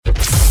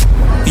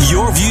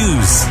Your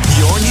views,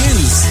 your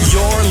news,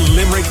 your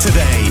Limerick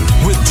Today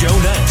with Joe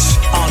Nash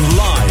on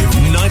Live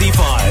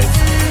 95.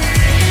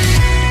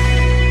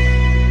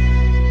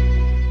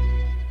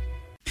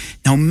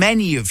 Now,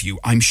 many of you,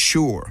 I'm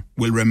sure,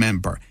 will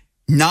remember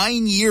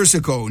 9 years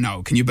ago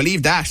now, can you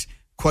believe that?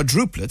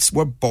 Quadruplets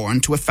were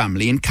born to a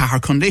family in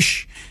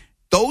Cahercondish.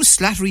 Those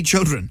Slattery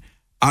children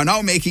are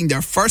now making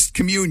their first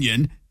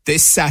communion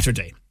this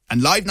Saturday.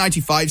 And Live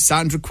 95's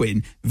Sandra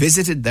Quinn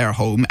visited their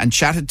home and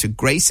chatted to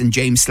Grace and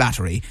James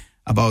Slattery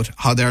about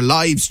how their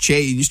lives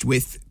changed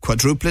with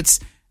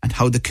quadruplets and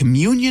how the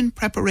communion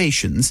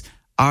preparations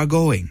are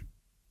going.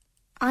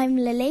 I'm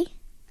Lily.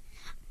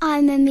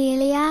 I'm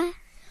Amelia.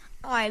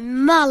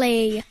 I'm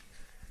Molly.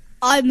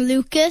 I'm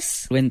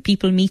Lucas. When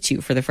people meet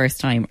you for the first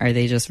time, are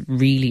they just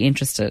really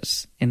interested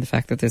in the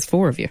fact that there's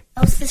four of you?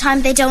 Most of the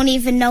time they don't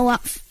even know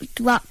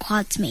what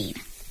quads mean.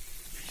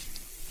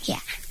 Yeah.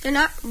 They're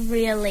not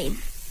really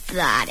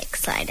that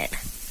excited.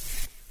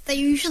 They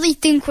usually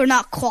think we're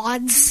not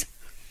quads.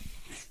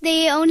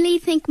 They only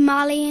think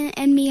Molly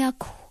and me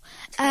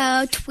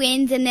are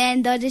twins, and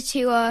then the other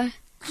two are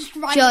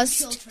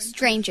just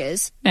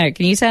strangers. Now,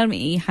 can you tell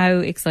me how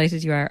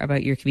excited you are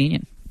about your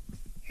communion?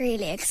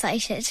 Really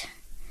excited.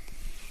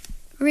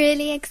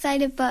 Really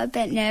excited, but a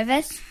bit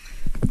nervous.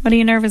 What are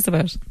you nervous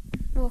about?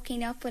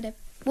 Walking up with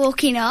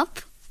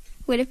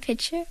a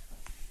picture.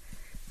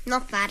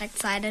 Not that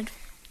excited.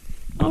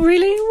 Oh,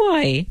 really?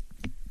 Why?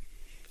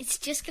 It's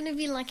just going to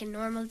be like a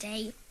normal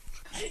day.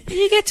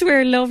 You get to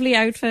wear a lovely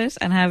outfit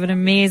and have an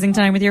amazing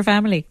time with your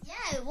family.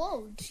 Yeah, it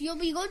won't. You'll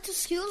be going to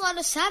school on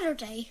a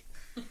Saturday.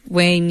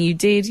 When you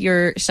did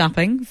your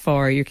shopping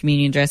for your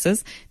communion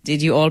dresses,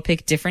 did you all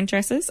pick different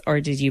dresses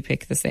or did you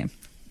pick the same?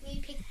 We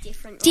picked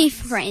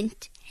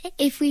different.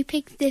 If we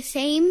pick the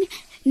same,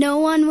 no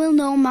one will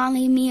know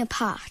Molly and me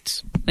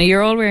apart. Now,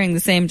 you're all wearing the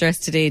same dress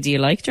today. Do you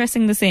like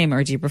dressing the same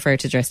or do you prefer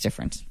to dress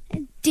different?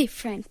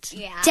 Different.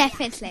 Yeah.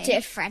 Definitely.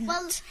 Different.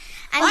 Well,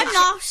 I'm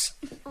not.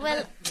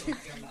 Well,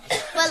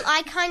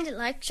 I kind of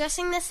like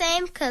dressing the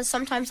same because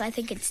sometimes I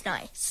think it's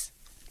nice.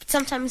 But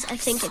sometimes I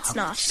think it's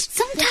not.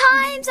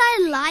 Sometimes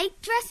I like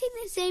dressing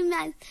the same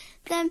as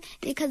them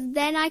because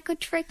then I could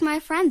trick my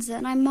friends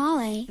that I'm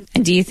Molly.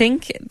 And do you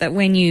think that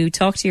when you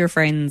talk to your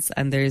friends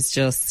and there's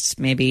just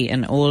maybe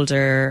an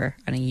older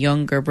and a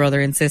younger brother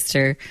and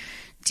sister,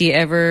 do you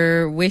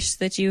ever wish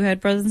that you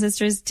had brothers and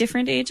sisters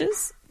different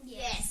ages?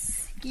 Yes.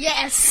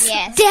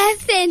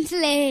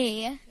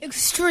 Definitely.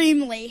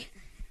 Extremely.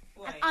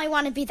 Why? I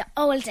want to be the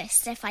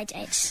oldest if I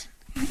did.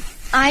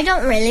 I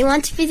don't really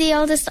want to be the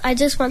oldest. I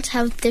just want to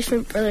have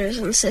different brothers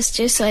and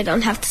sisters so I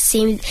don't have to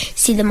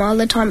see them all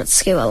the time at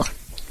school.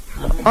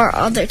 Or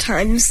other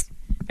times.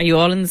 Are you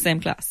all in the same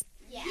class?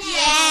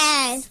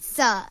 Yes.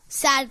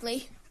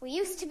 Sadly. We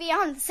used to be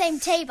on the same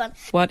table.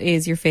 What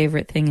is your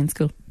favourite thing in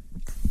school?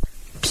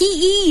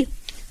 PE.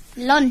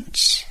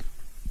 Lunch.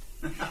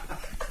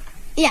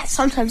 Yeah,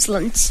 sometimes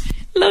lunch.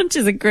 Lunch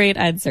is a great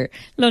answer.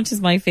 Lunch is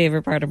my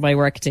favourite part of my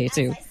work day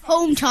too.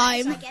 Home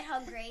time. I get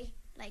hungry,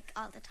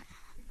 all the time.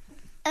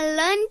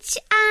 Lunch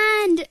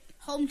and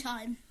home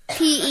time.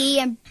 PE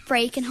and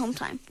break and home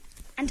time.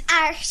 And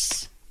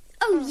art.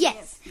 Oh,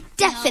 yes.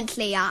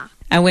 Definitely are.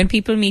 And when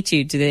people meet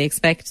you, do they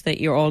expect that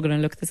you're all going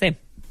to look the same?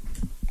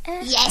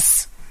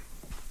 Yes.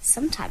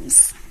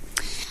 Sometimes.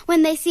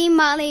 When they see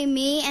Molly and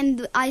me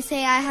and I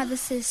say I have a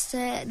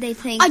sister, they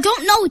think... I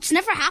don't know, it's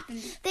never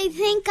happened. They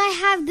think I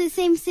have the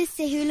same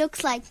sister who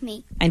looks like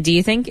me. And do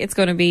you think it's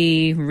going to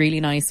be really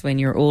nice when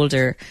you're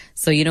older?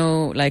 So,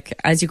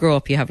 as you grow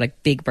up, you have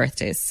big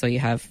birthdays. So you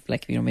have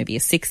maybe a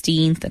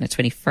 16th and a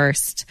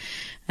 21st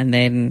and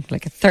then a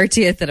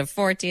 30th and a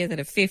 40th and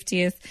a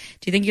 50th.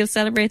 Do you think you'll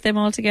celebrate them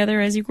all together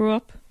as you grow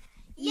up?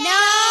 No!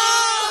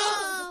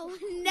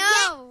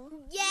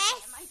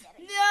 Yes!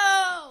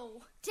 No!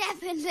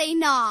 Definitely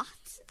not.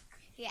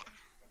 Yeah.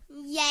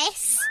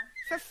 Yes.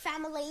 For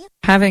family.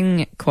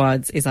 Having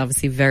quads is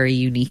obviously very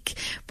unique,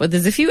 but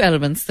there's a few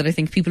elements that I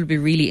think people would be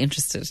really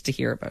interested to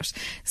hear about.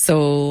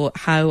 So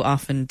how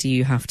often do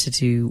you have to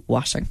do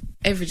washing?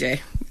 Every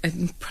day.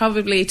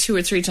 Probably 2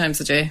 or 3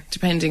 times a day,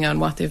 depending on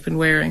what they've been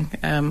wearing.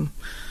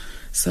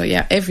 So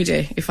yeah, every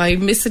day. If I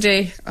miss a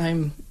day,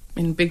 I'm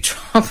in big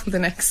trouble the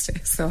next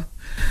day. So.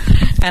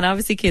 And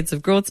obviously kids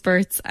have growth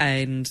spurts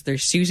and they're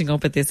shooting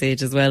up at this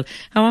age as well.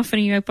 How often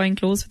are you out buying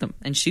clothes for them?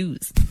 And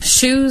shoes?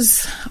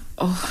 Shoes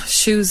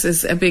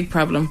is a big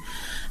problem.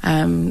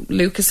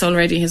 Lucas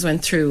already has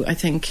went through, I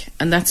think,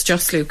 and that's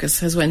just Lucas,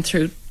 has went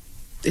through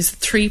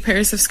 3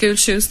 pairs of school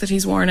shoes that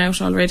he's worn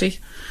out already.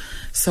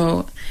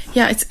 So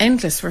yeah, it's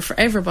endless. We're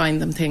forever buying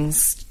them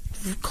things.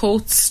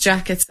 Coats,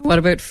 jackets. What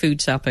about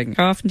food shopping?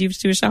 How often do you have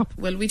to do a shop?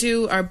 Well, we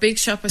do our big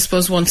shop, I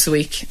suppose, once a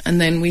week,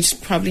 and then we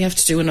probably have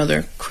to do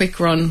another quick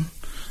run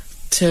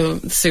to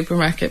the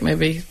supermarket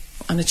maybe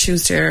on a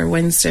Tuesday or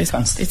Wednesday.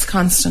 It's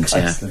constant.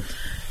 Yeah.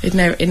 It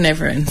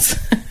never ends.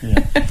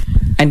 Yeah.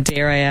 And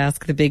dare I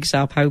ask, the big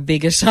shop, how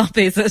big a shop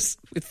is it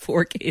with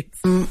 4 kids?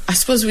 I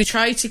suppose we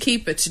try to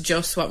keep it to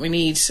just what we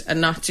need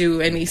and not do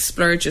any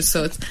splurges,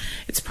 so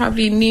it's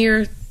probably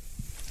near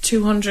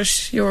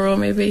 €200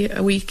 maybe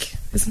a week,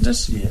 isn't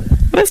it? Yeah.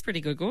 That's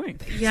pretty good going.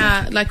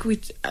 Yeah, like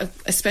we,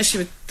 especially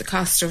with the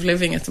cost of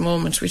living at the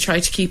moment, we try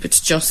to keep it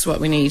to just what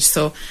we need.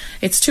 So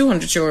it's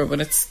 €200, but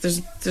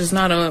there's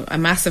not a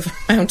massive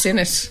amount in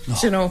it,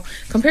 you know,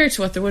 compared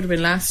to what there would have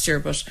been last year.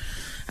 But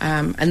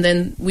and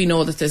then we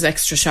know that there's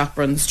extra shop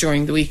runs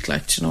during the week,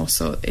 like, you know,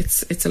 so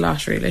it's a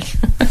lot really.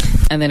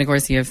 And then of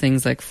course you have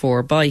things like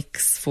 4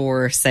 bikes,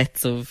 4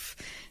 sets of,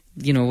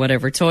 you know,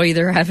 whatever toy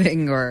they're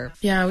having, or...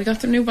 Yeah, we got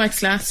them new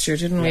bikes last year,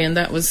 didn't we? And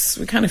that was,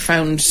 we kind of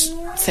found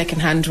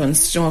second-hand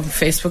ones, you know, on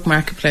Facebook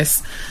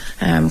Marketplace,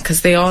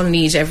 because they all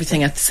need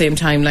everything at the same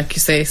time, like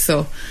you say,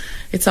 so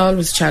it's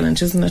always a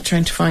challenge, isn't it,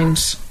 trying to find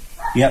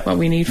what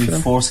we need for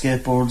them. 4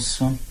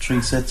 skateboards,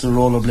 3 sets of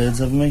rollerblades,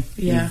 haven't we?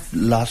 Yeah.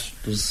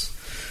 There's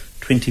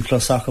 20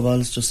 plus soccer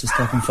balls just to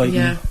stop them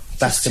fighting,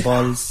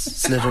 basketballs,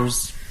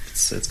 slitters,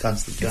 it's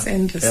constant. It's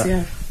endless,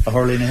 yeah. A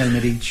hurley and a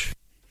helmet each.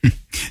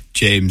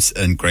 James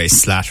and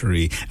Grace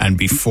Slattery, and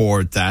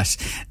before that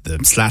the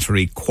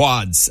Slattery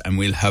quads, and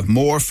we'll have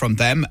more from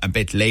them a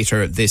bit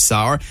later this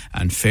hour.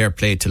 And fair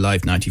play to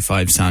Live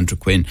 95 Sandra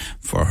Quinn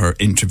for her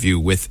interview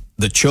with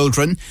the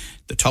children.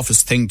 The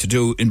toughest thing to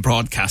do in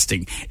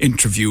broadcasting,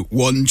 interview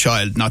one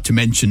child, not to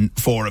mention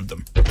 4 of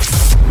them.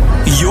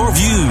 Your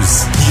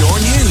views, your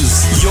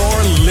news,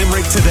 your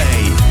Limerick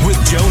Today with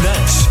Joe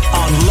Nash